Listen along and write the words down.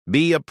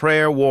Be a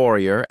prayer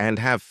warrior and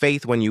have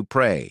faith when you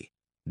pray.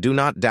 Do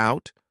not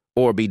doubt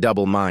or be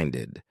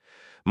double-minded.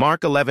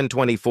 Mark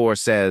 11:24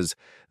 says,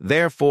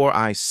 "Therefore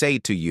I say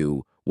to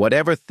you,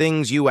 whatever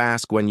things you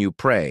ask when you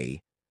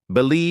pray,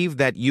 believe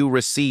that you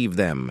receive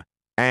them,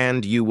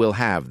 and you will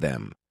have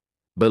them."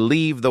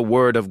 Believe the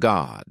word of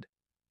God.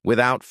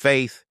 Without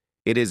faith,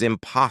 it is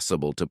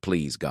impossible to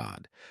please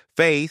God.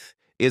 Faith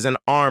is an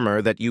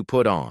armor that you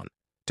put on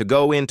to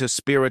go into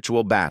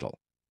spiritual battle.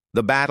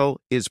 The battle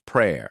is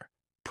prayer.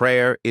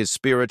 Prayer is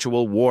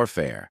spiritual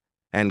warfare,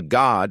 and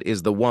God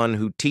is the one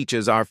who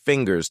teaches our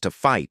fingers to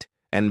fight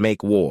and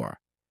make war.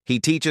 He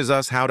teaches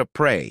us how to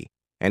pray,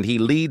 and He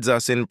leads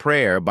us in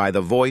prayer by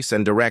the voice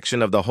and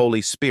direction of the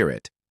Holy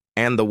Spirit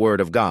and the Word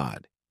of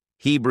God.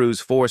 Hebrews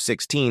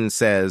 4:16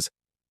 says,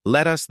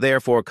 "Let us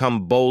therefore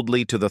come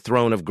boldly to the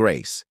throne of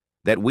grace,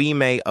 that we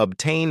may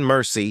obtain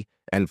mercy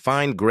and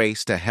find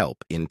grace to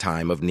help in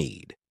time of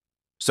need."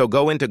 So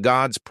go into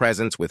God's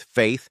presence with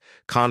faith,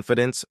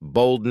 confidence,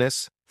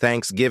 boldness,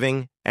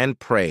 thanksgiving, and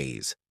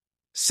praise.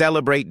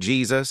 Celebrate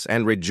Jesus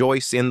and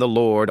rejoice in the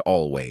Lord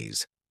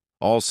always.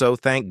 Also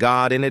thank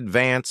God in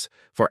advance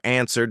for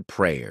answered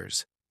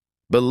prayers.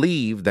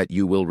 Believe that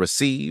you will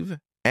receive,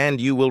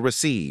 and you will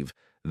receive.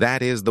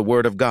 That is the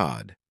word of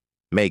God.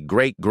 May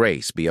great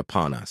grace be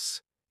upon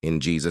us. In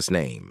Jesus'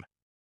 name.